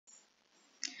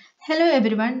Hello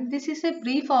everyone, this is a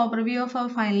brief overview of our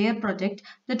final year project.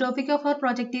 The topic of our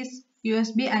project is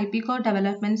USB IP core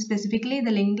development, specifically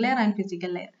the link layer and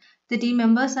physical layer. The team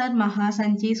members are Maha,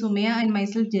 Sanjay, Sumayya and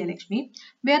myself Jayalakshmi.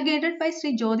 We are guided by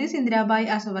Sri Jyothis Indirabhai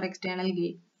as our external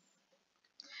guide.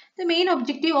 The main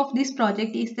objective of this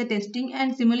project is the testing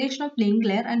and simulation of link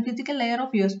layer and physical layer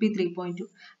of USB 3.2.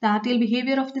 The RTL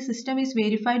behavior of the system is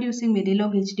verified using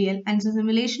Verilog HDL and the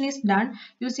simulation is done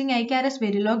using ICARS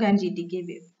Verilog and GTK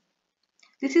Wave.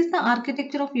 This is the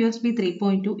architecture of USB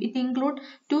 3.2. It includes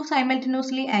two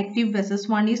simultaneously active buses.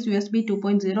 One is USB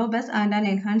 2.0 bus and an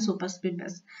enhanced superspeed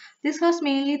bus. This has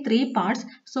mainly three parts: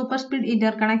 superspeed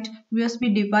interconnect,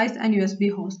 USB device and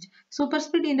USB host.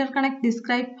 Superspeed interconnect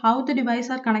describes how the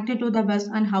devices are connected to the bus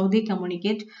and how they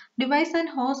communicate. Device and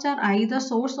host are either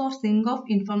source or sink of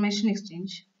information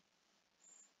exchange.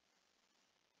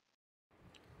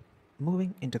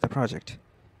 Moving into the project,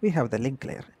 we have the link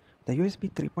layer, the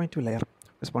USB 3.2 layer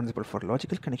responsible for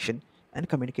logical connection and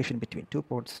communication between two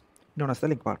ports known as the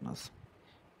link partners.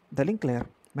 The link layer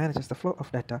manages the flow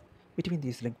of data between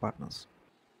these link partners.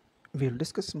 We will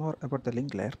discuss more about the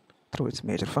link layer through its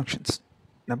major functions.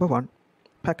 Number 1.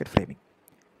 Packet framing.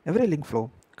 Every link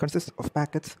flow consists of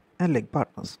packets and link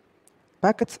partners.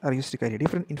 Packets are used to carry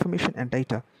different information and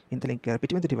data in the link layer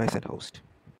between the device and host.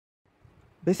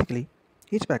 Basically,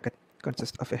 each packet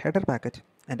consists of a header packet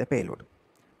and a payload.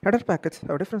 Header packets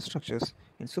have different structures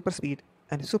in superspeed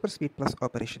and superspeed plus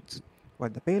operations,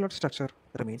 while the payload structure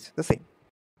remains the same.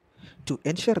 To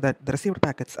ensure that the received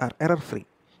packets are error-free,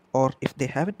 or if they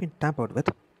haven't been tampered with,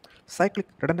 cyclic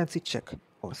redundancy check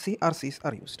or CRCs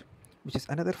are used, which is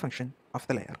another function of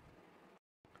the layer.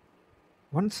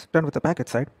 Once done with the packet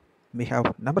side, we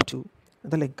have number 2,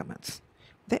 the link commands.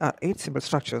 They are 8 symbol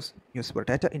structures used for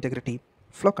data integrity,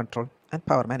 flow control, and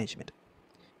power management.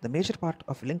 The major part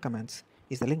of link commands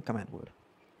is the link command word,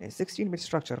 a 16-bit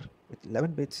structure with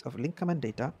 11 bits of link command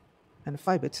data and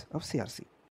 5 bits of CRC.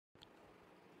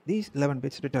 These 11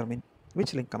 bits determine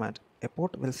which link command a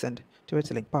port will send to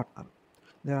its link partner.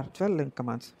 There are 12 link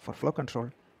commands for flow control,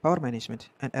 power management,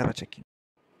 and error checking.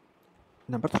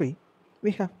 Number 3,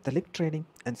 we have the link training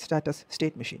and status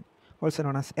state machine, also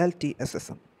known as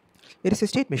LTSSM. It is a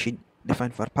state machine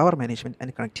defined for power management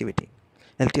and connectivity.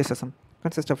 LTSSM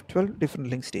consists of 12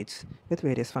 different link states with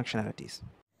various functionalities.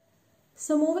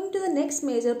 So moving to the next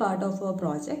major part of our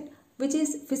project, which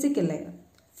is physical layer.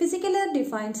 Physical layer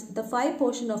defines the 5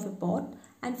 portion of a port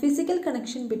and physical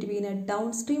connection between a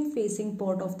downstream facing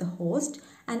port of the host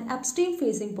and upstream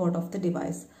facing port of the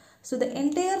device. So the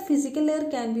entire physical layer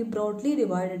can be broadly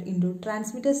divided into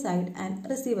transmitter side and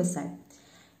receiver side.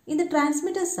 In the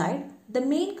transmitter side, the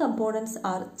main components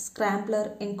are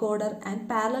scrambler, encoder and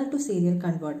parallel to serial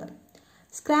converter.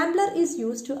 Scrambler is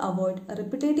used to avoid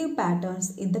repetitive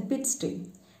patterns in the bit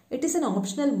stream. It is an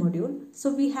optional module,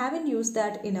 so we haven't used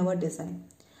that in our design.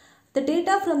 The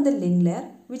data from the link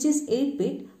layer, which is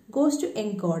 8-bit, goes to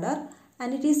encoder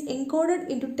and it is encoded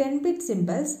into 10-bit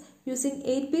symbols using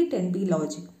 8B10B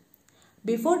logic.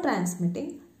 Before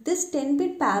transmitting, this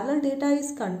 10-bit parallel data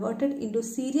is converted into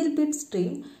serial bit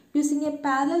stream using a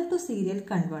parallel to serial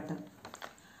converter.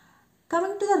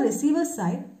 Coming to the receiver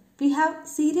side, we have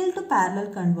serial to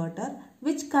parallel converter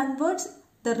which converts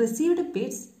the received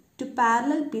bits to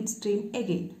parallel bit stream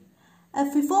again. A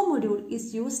FIFO module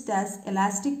is used as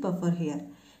elastic buffer here.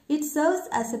 It serves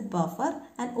as a buffer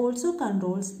and also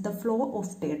controls the flow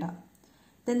of data.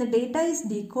 Then the data is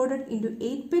decoded into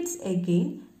 8 bits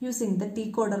again using the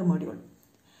decoder module.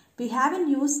 We haven't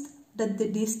used the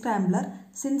descrambler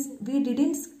since we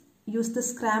didn't use the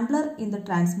scrambler in the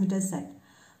transmitter side.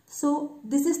 So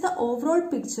this is the overall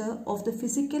picture of the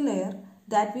physical layer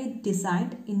that we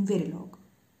designed in Verilog.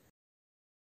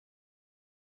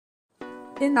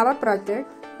 In our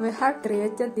project, we have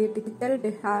created the digital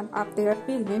design of the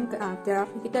USB link and the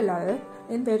physical layer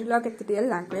in Verilog HDL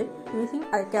language using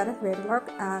ICARS Verilog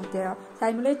and the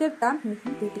simulated them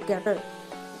using GTK.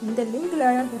 In the link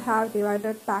layer, we have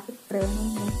divided packet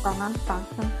framing, link command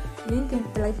function, link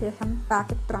initialization,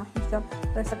 packet transmission,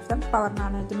 reception, power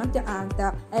management, and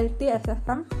the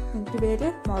LTSSM into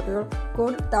various modules,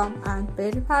 coded down and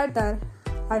verified the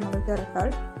simulated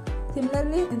result.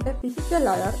 Similarly, in the physical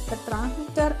layer, the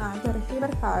transmitter and the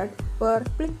receiver side were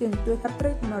split into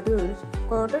separate modules,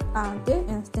 coded and then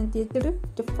instantiated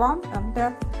to form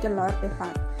the physical layer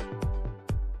design.